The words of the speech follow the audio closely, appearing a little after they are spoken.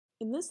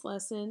In this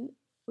lesson,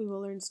 we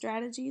will learn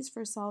strategies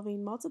for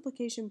solving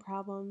multiplication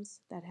problems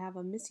that have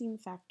a missing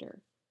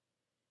factor.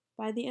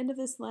 By the end of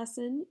this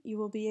lesson, you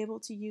will be able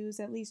to use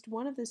at least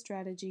one of the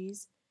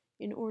strategies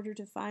in order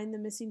to find the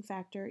missing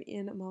factor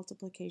in a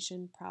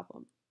multiplication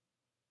problem.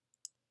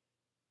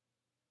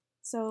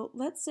 So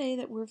let's say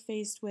that we're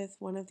faced with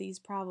one of these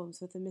problems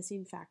with a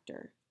missing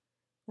factor.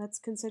 Let's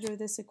consider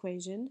this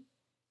equation.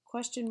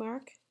 Question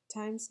mark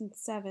times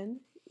 7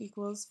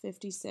 equals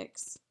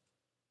 56.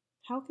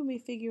 How can we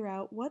figure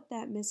out what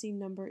that missing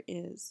number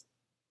is?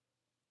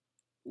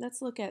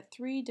 Let's look at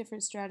 3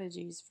 different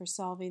strategies for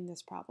solving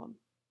this problem.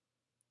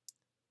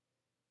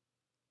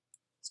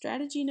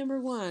 Strategy number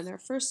 1, our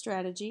first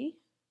strategy,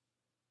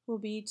 will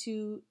be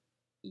to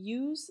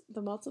use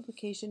the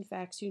multiplication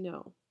facts you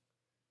know.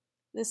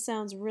 This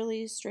sounds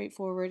really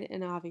straightforward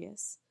and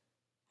obvious.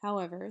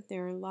 However,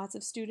 there are lots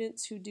of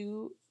students who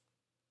do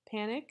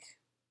panic,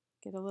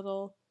 get a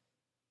little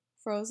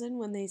frozen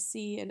when they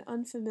see an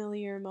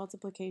unfamiliar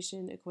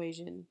multiplication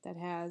equation that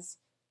has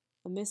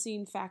a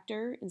missing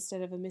factor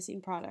instead of a missing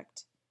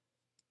product.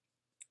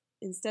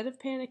 Instead of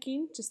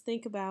panicking, just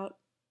think about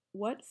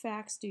what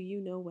facts do you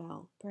know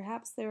well.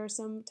 Perhaps there are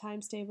some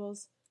times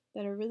tables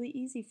that are really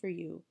easy for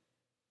you,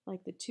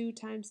 like the 2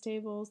 times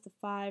tables, the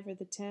 5, or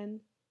the 10.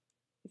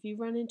 If you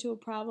run into a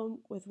problem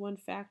with one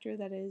factor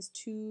that is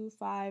 2,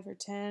 5, or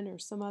 10, or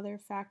some other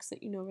facts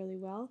that you know really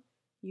well,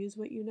 use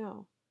what you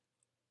know.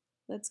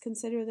 Let's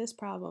consider this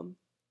problem.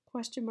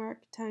 Question mark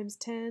times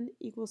 10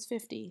 equals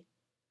 50.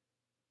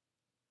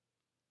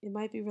 It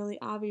might be really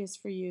obvious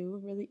for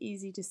you, really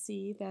easy to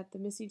see that the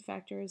missing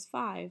factor is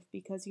 5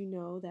 because you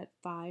know that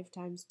 5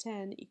 times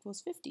 10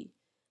 equals 50.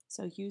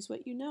 So use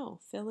what you know,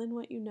 fill in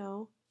what you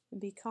know, and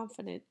be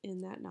confident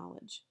in that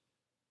knowledge.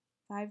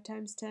 5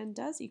 times 10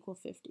 does equal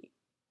 50.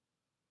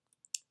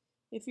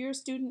 If you're a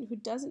student who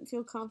doesn't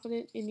feel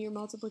confident in your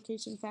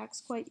multiplication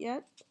facts quite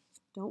yet,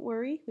 don't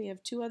worry, we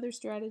have 2 other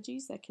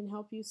strategies that can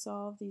help you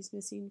solve these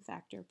missing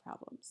factor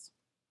problems.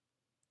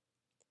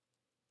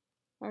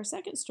 Our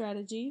second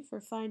strategy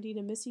for finding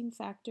a missing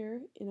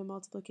factor in a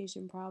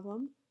multiplication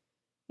problem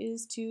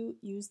is to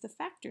use the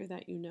factor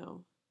that you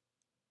know.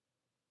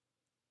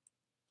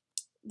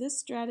 This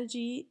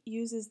strategy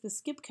uses the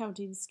skip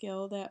counting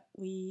skill that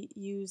we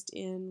used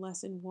in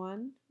lesson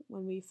 1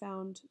 when we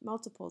found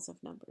multiples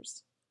of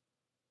numbers.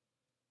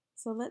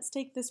 So let's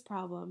take this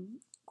problem.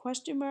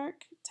 Question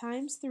mark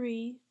times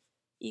 3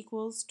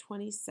 equals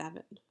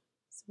 27.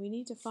 So we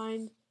need to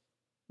find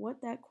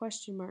what that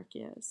question mark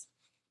is.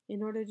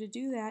 In order to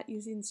do that,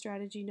 using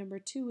strategy number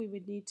 2, we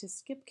would need to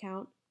skip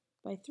count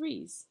by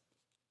 3s.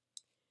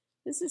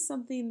 This is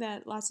something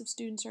that lots of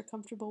students are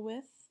comfortable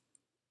with,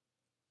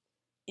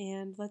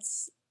 and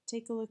let's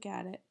take a look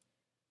at it.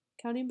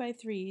 Counting by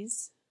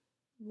 3s,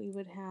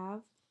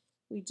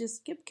 we just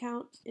skip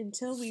count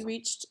until we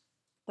reached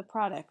the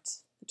product,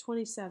 the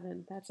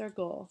 27. That's our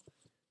goal.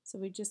 So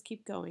we just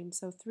keep going.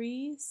 So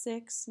 3,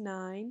 6,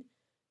 9,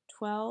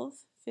 12,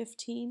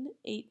 15,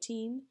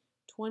 18,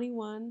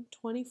 21,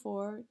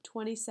 24,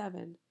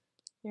 27.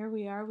 There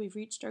we are, we've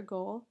reached our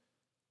goal.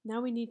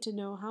 Now we need to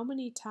know how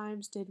many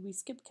times did we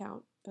skip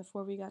count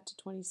before we got to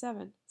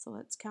 27. So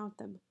let's count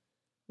them.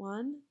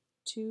 1,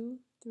 2,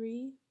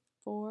 3,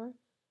 4,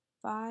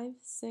 5,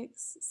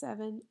 6,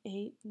 7,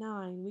 8,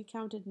 9. We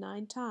counted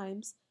 9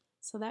 times,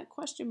 so that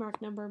question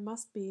mark number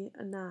must be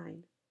a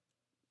 9.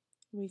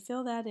 We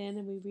fill that in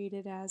and we read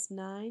it as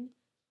 9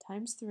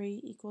 times 3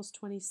 equals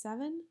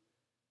 27.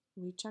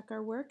 We check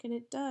our work and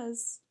it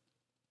does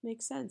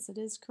make sense. It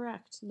is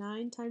correct.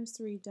 9 times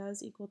 3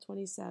 does equal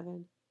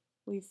 27.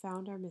 We've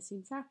found our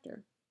missing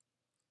factor.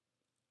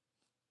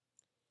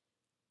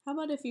 How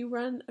about if you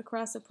run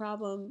across a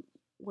problem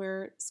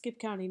where skip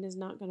counting is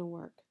not going to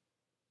work?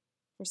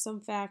 For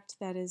some fact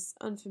that is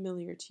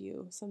unfamiliar to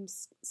you, some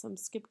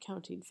skip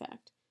counting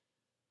fact.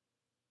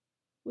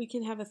 We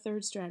can have a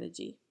third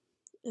strategy,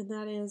 and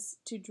that is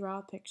to draw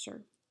a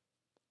picture.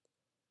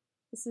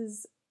 This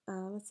is,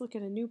 let's look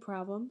at a new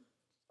problem.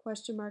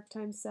 Question mark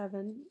times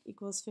 7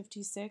 equals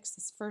 56,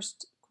 this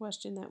first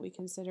question that we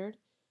considered.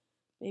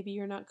 Maybe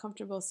you're not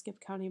comfortable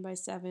skip counting by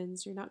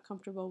 7s, you're not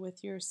comfortable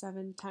with your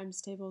 7 times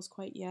tables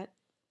quite yet.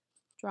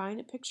 Drawing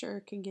a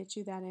picture can get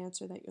you that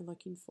answer that you're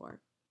looking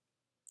for.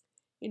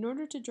 In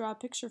order to draw a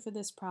picture for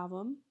this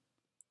problem,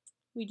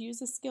 we'd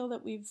use a skill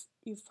that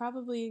you've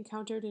probably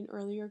encountered in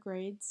earlier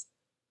grades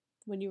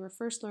when you were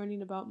first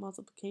learning about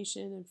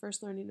multiplication and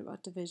first learning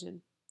about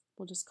division.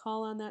 We'll just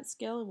call on that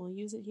skill and we'll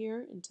use it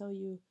here until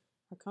you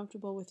are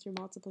comfortable with your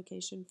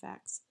multiplication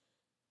facts.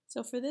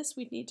 So for this,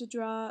 we'd need to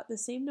draw the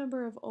same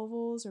number of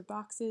ovals or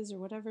boxes or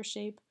whatever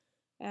shape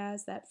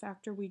as that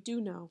factor we do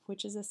know,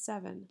 which is a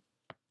 7.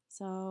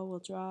 So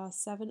we'll draw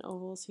 7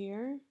 ovals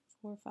here,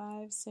 4,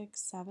 5,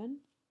 6, 7.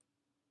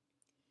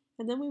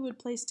 And then we would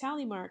place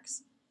tally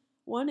marks,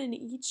 1 in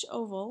each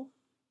oval,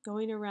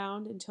 going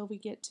around until we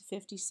get to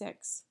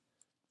 56.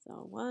 So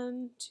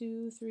 1,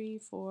 2, 3,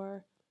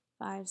 4,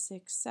 5,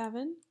 6,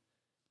 7.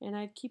 And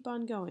I'd keep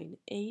on going.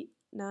 8,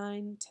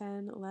 9,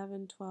 10,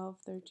 11, 12,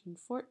 13,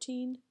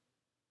 14.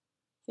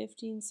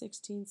 15,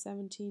 16,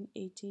 17,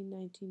 18,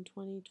 19,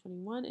 20,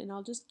 21, and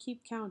I'll just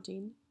keep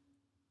counting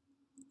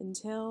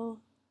until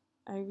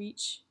I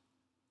reach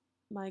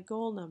my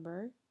goal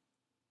number.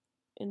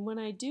 And when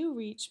I do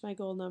reach my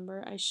goal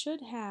number, I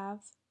should have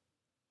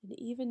an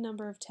even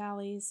number of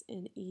tallies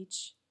in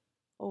each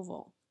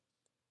oval.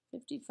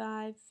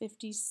 55,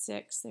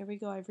 56, there we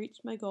go, I've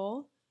reached my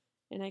goal.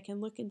 And I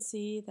can look and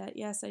see that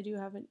yes, I do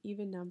have an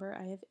even number.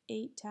 I have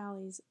 8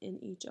 tallies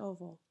in each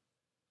oval.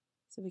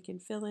 So we can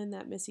fill in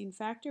that missing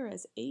factor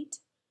as 8.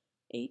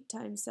 8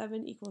 times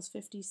 7 equals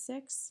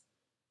 56.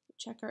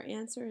 Check our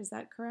answer, is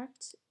that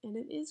correct? And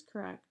it is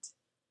correct.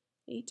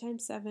 8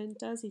 times 7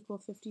 does equal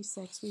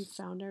 56. We've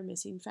found our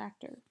missing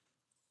factor.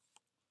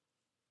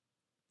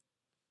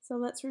 So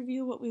let's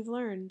review what we've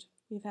learned.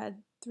 We've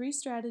had 3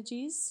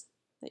 strategies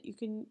that you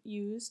can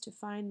use to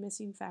find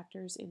missing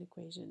factors in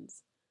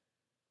equations.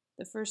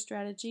 The first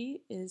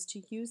strategy is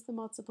to use the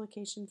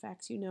multiplication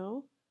facts you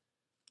know,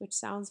 which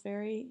sounds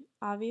very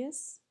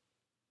obvious,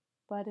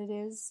 but it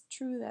is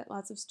true that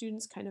lots of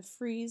students kind of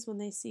freeze when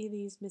they see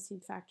these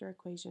missing factor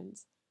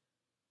equations.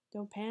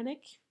 Don't panic,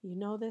 you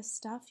know this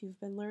stuff, you've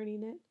been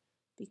learning it,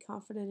 be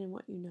confident in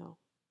what you know.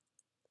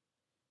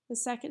 The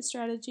second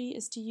strategy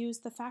is to use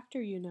the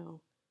factor you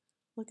know.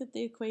 Look at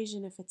the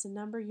equation. If it's a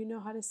number you know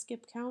how to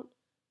skip count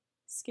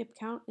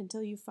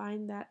until you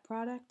find that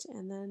product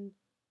and then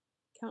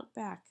count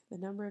back the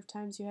number of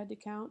times you had to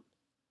count,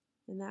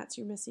 and that's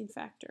your missing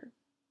factor.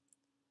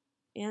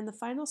 And the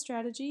final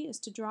strategy is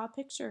to draw a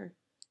picture.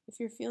 If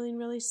you're feeling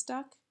really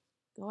stuck,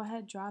 go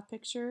ahead, draw a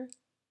picture,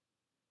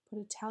 put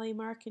a tally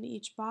mark in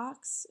each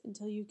box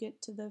until you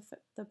get to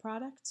the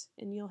product,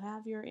 and you'll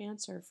have your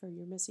answer for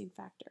your missing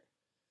factor.